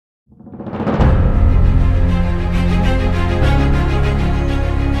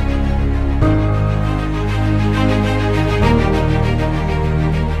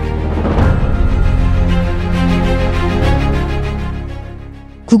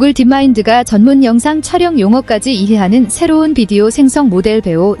구글 딥마인드가 전문 영상 촬영 용어까지 이해하는 새로운 비디오 생성 모델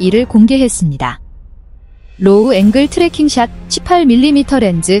배우 1을 공개했습니다. 로우 앵글 트래킹샷, 18mm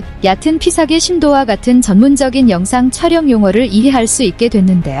렌즈, 얕은 피사계 심도와 같은 전문적인 영상 촬영 용어를 이해할 수 있게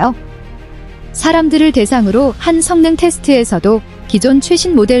됐는데요. 사람들을 대상으로 한 성능 테스트에서도 기존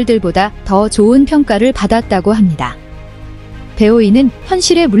최신 모델들보다 더 좋은 평가를 받았다고 합니다. 배우 1은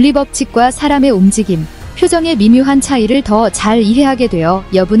현실의 물리법칙과 사람의 움직임, 표정의 미묘한 차이를 더 잘 이해하게 되어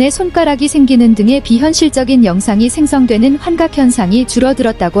여분의 손가락이 생기는 등의 비현실적인 영상이 생성되는 환각현상이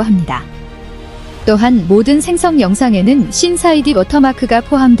줄어들었다고 합니다. 또한 모든 생성 영상에는 SynthID 워터마크가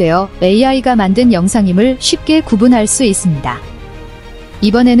포함되어 AI가 만든 영상임을 쉽게 구분할 수 있습니다.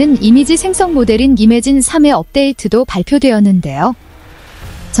 이번에는 이미지 생성 모델인 이매진 3의 업데이트도 발표되었는데요.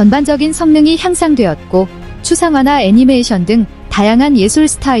 전반적인 성능이 향상되었고 추상화나 애니메이션 등 다양한 예술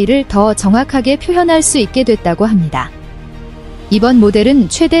스타일을 더 정확하게 표현할 수 있게 됐다고 합니다. 이번 모델은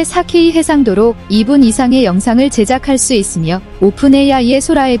최대 4K 해상도로 2분 이상의 영상을 제작할 수 있으며 오픈AI의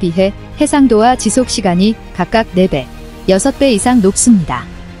소라'에 비해 해상도와 지속시간이 각각 4배, 6배 이상 높습니다.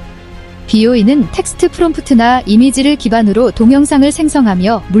 비오이는 텍스트 프롬프트나 이미지를 기반으로 동영상을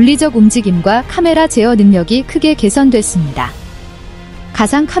생성하며 물리적 움직임과 카메라 제어 능력이 크게 개선됐습니다.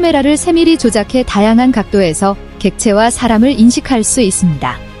 가상 카메라를 세밀히 조작해 다양한 각도에서 객체와 사람을 인식할 수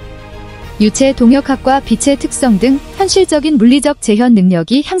있습니다. 유체 동역학과 빛의 특성 등 현실적인 물리적 재현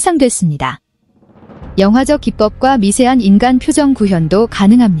능력이 향상됐습니다. 영화적 기법과 미세한 인간 표정 구현도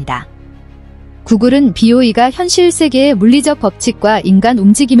가능합니다. 구글은 비오이가 현실 세계의 물리적 법칙과 인간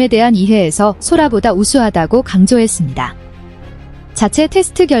움직임에 대한 이해에서 소라보다 우수하다고 강조했습니다. 자체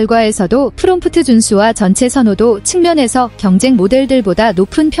테스트 결과에서도 프롬프트 준수와 전체 선호도 측면에서 경쟁 모델들보다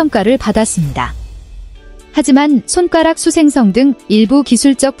높은 평가를 받았습니다. 하지만 손가락 수생성 등 일부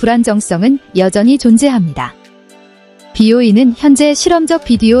기술적 불안정성은 여전히 존재합니다. 비오이는 현재 실험적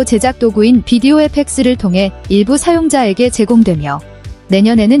비디오 제작 도구인 비디오 FX를 통해 일부 사용자에게 제공되며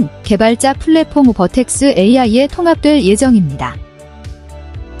내년에는 개발자 플랫폼 버텍스 AI에 통합될 예정입니다.